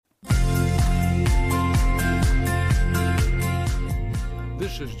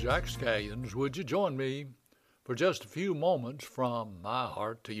This is Jack Scallions. Would you join me for just a few moments from my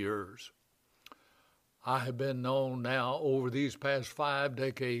heart to yours? I have been known now over these past 5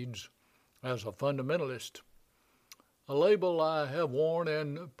 decades as a fundamentalist, a label I have worn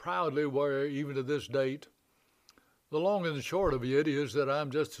and proudly wear even to this date. The long and the short of it is that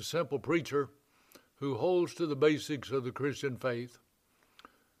I'm just a simple preacher who holds to the basics of the Christian faith.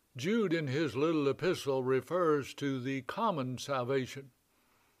 Jude in his little epistle refers to the common salvation.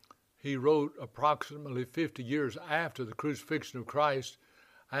 He wrote approximately 50 years after the crucifixion of Christ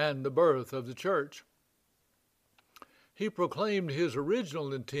and the birth of the church. He proclaimed his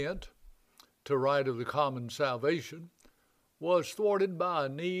original intent to write of the common salvation was thwarted by a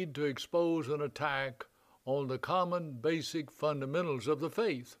need to expose an attack on the common basic fundamentals of the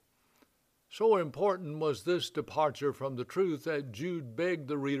faith. So important was this departure from the truth that Jude begged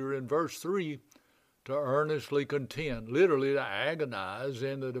the reader in verse 3 to earnestly contend, literally to agonize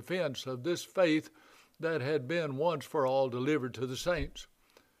in the defense of this faith that had been once for all delivered to the saints.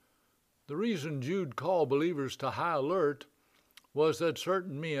 The reason Jude called believers to high alert was that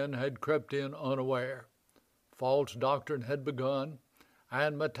certain men had crept in unaware. False doctrine had begun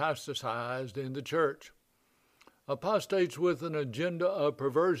and metastasized in the church. Apostates with an agenda of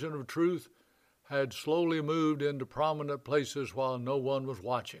perversion of truth had slowly moved into prominent places while no one was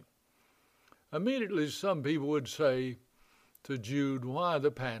watching. Immediately, some people would say to Jude, why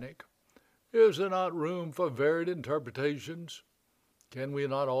the panic? Is there not room for varied interpretations? Can we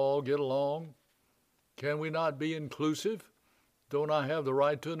not all get along? Can we not be inclusive? Don't I have the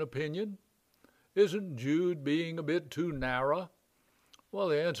right to an opinion? Isn't Jude being a bit too narrow? Well,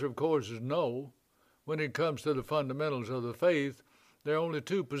 the answer, of course, is no. When it comes to the fundamentals of the faith, there are only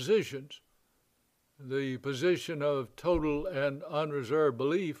two positions. The position of total and unreserved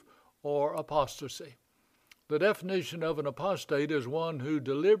belief or apostasy. The definition of an apostate is one who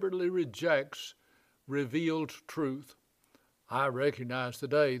deliberately rejects revealed truth. I recognize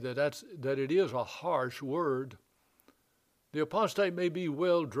today that it is a harsh word. The apostate may be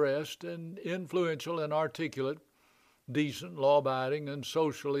well-dressed and influential and articulate, decent, law-abiding, and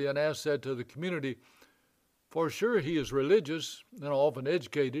socially an asset to the community. For sure he is religious and often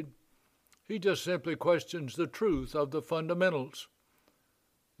educated. He just simply questions the truth of the fundamentals.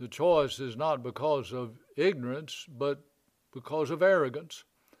 The choice is not because of ignorance, but because of arrogance.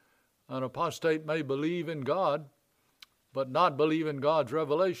 An apostate may believe in God, but not believe in God's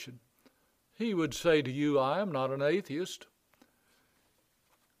revelation. He would say to you, I am not an atheist.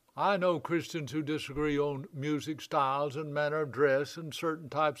 I know Christians who disagree on music styles and manner of dress and certain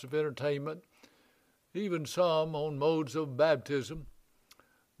types of entertainment, even some on modes of baptism.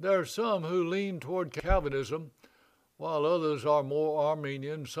 There are some who lean toward Calvinism, while others are more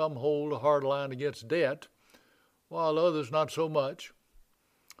Arminian. Some hold a hard line against debt, while others not so much.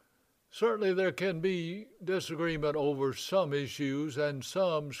 Certainly there can be disagreement over some issues and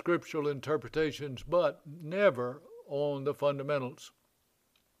some scriptural interpretations, but never on the fundamentals.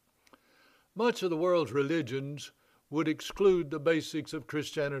 Much of the world's religions would exclude the basics of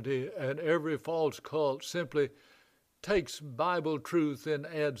Christianity, and every false cult simply takes Bible truth and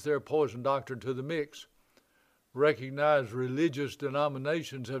adds their poison doctrine to the mix. Recognized religious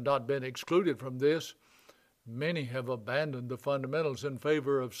denominations have not been excluded from this. Many have abandoned the fundamentals in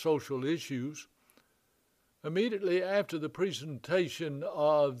favor of social issues. Immediately after the presentation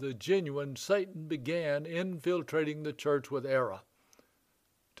of the genuine, Satan began infiltrating the church with error.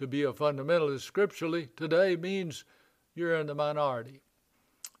 To be a fundamentalist scripturally today means you're in the minority.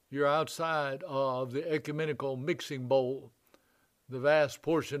 You're outside of the ecumenical mixing bowl. The vast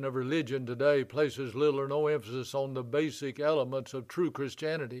portion of religion today places little or no emphasis on the basic elements of true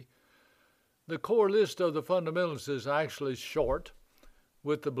Christianity. The core list of the fundamentalists is actually short,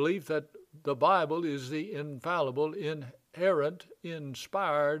 with the belief that the Bible is the infallible, inerrant,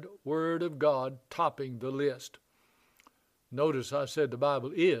 inspired Word of God topping the list. Notice I said the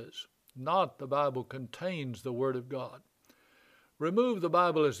Bible is, not the Bible contains the Word of God. Remove the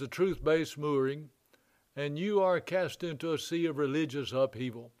Bible as the truth-based mooring, and you are cast into a sea of religious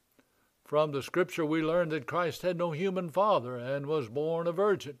upheaval. From the Scripture we learn that Christ had no human father and was born a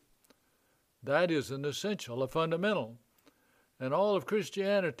virgin. That is an essential, a fundamental, and all of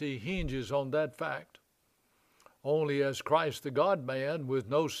Christianity hinges on that fact. Only as Christ the God-man with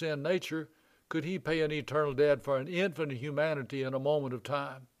no sin nature could he pay an eternal debt for an infinite humanity in a moment of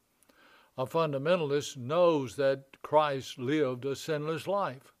time. A fundamentalist knows that Christ lived a sinless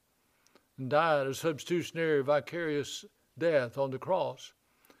life and died a substitutionary vicarious death on the cross.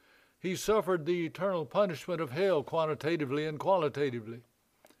 He suffered the eternal punishment of hell quantitatively and qualitatively.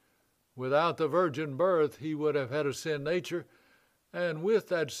 Without the virgin birth, he would have had a sin nature and with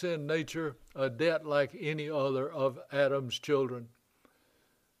that sin nature, a debt like any other of Adam's children.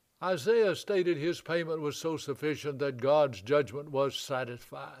 Isaiah stated his payment was so sufficient that God's judgment was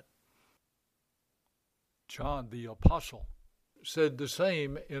satisfied. John the Apostle said the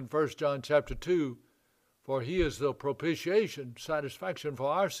same in 1 John chapter 2, for he is the propitiation, satisfaction for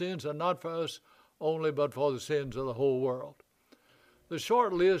our sins, and not for us only, but for the sins of the whole world. The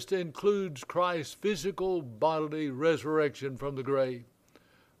short list includes Christ's physical bodily resurrection from the grave.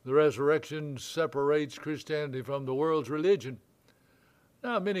 The resurrection separates Christianity from the world's religion.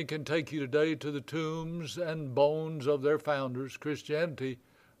 Now, many can take you today to the tombs and bones of their founders. Christianity,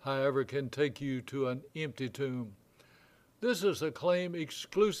 however, can take you to an empty tomb. This is a claim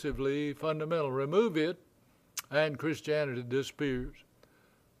exclusively fundamental. Remove it, and Christianity disappears.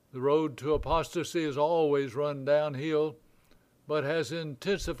 The road to apostasy has always run downhill, but has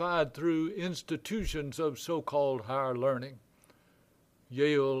intensified through institutions of so-called higher learning.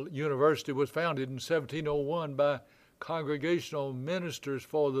 Yale University was founded in 1701 by congregational ministers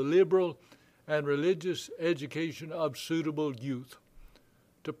for the liberal and religious education of suitable youth,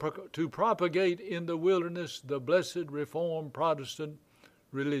 to propagate in the wilderness the blessed Reformed Protestant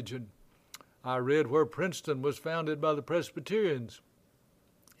religion. I read where Princeton was founded by the Presbyterians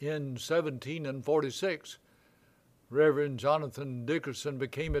in 1746. Reverend Jonathan Dickerson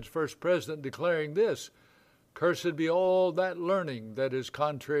became its first president, declaring this, "Cursed be all that learning that is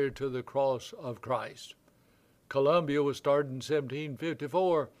contrary to the cross of Christ." Columbia was started in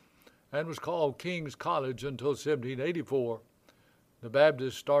 1754 and was called King's College until 1784. The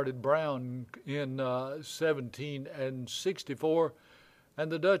Baptists started Brown in 1764, and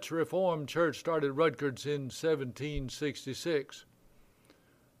the Dutch Reformed Church started Rutgers in 1766.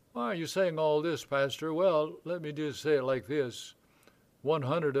 Why are you saying all this, Pastor? Well, let me just say it like this.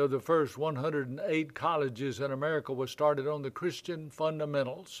 100 of the first 108 colleges in America were started on the Christian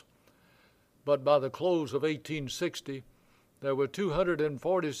fundamentals. But by the close of 1860, there were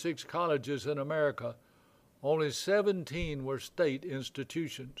 246 colleges in America. Only 17 were state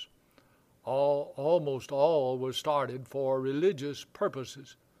institutions. Almost all were started for religious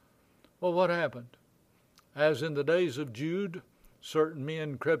purposes. Well, what happened? As in the days of Jude, certain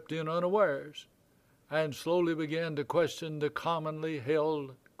men crept in unawares and slowly began to question the commonly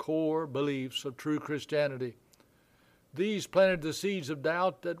held core beliefs of true Christianity. These planted the seeds of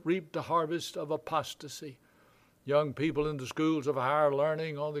doubt that reaped the harvest of apostasy. Young people in the schools of higher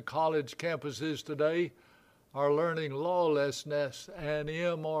learning on the college campuses today are learning lawlessness and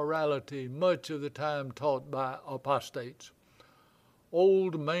immorality, much of the time taught by apostates.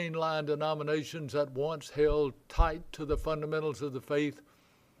 Old mainline denominations that once held tight to the fundamentals of the faith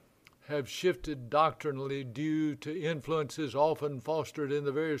have shifted doctrinally due to influences often fostered in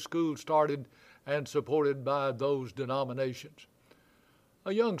the very schools started and supported by those denominations.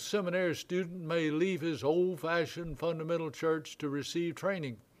 A young seminary student may leave his old-fashioned fundamental church to receive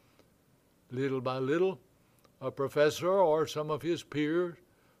training. Little by little, a professor or some of his peers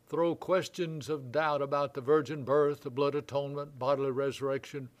throw questions of doubt about the virgin birth, the blood atonement, bodily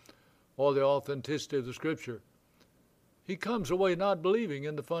resurrection, or the authenticity of the Scripture. He comes away not believing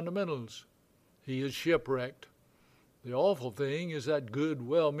in the fundamentals. He is shipwrecked. The awful thing is that good,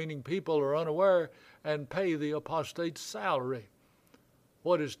 well-meaning people are unaware and pay the apostate's salary.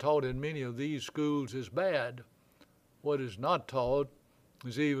 What is taught in many of these schools is bad. What is not taught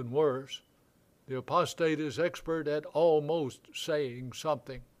is even worse. The apostate is expert at almost saying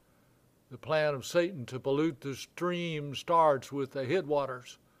something. The plan of Satan to pollute the stream starts with the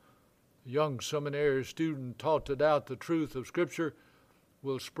headwaters. A young seminary student taught to doubt the truth of Scripture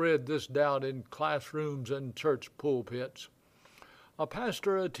will spread this doubt in classrooms and church pulpits. A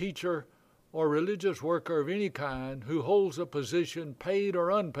pastor, a teacher, or religious worker of any kind who holds a position, paid or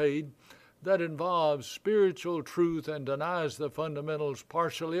unpaid, that involves spiritual truth and denies the fundamentals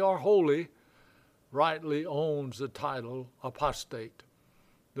partially or wholly, rightly owns the title apostate.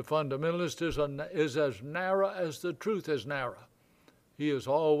 The fundamentalist is as narrow as the truth is narrow. He is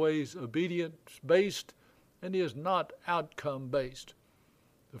always obedience-based, and he is not outcome-based.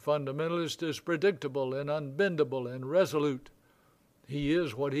 The fundamentalist is predictable and unbendable and resolute. He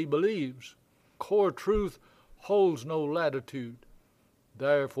is what he believes. Core truth holds no latitude.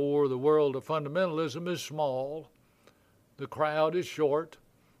 Therefore, the world of fundamentalism is small. The crowd is short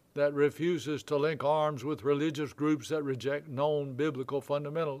that refuses to link arms with religious groups that reject known biblical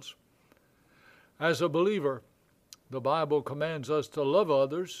fundamentals. As a believer, the Bible commands us to love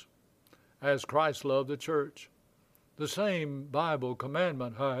others as Christ loved the church. The same Bible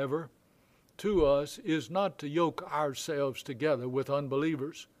commandment, however, to us is not to yoke ourselves together with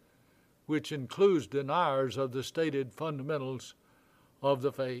unbelievers, which includes deniers of the stated fundamentals of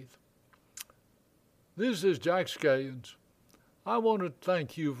the faith. This is Jack Scallions. I want to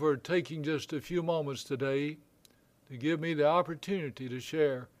thank you for taking just a few moments today to give me the opportunity to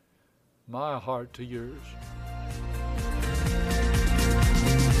share my heart to yours.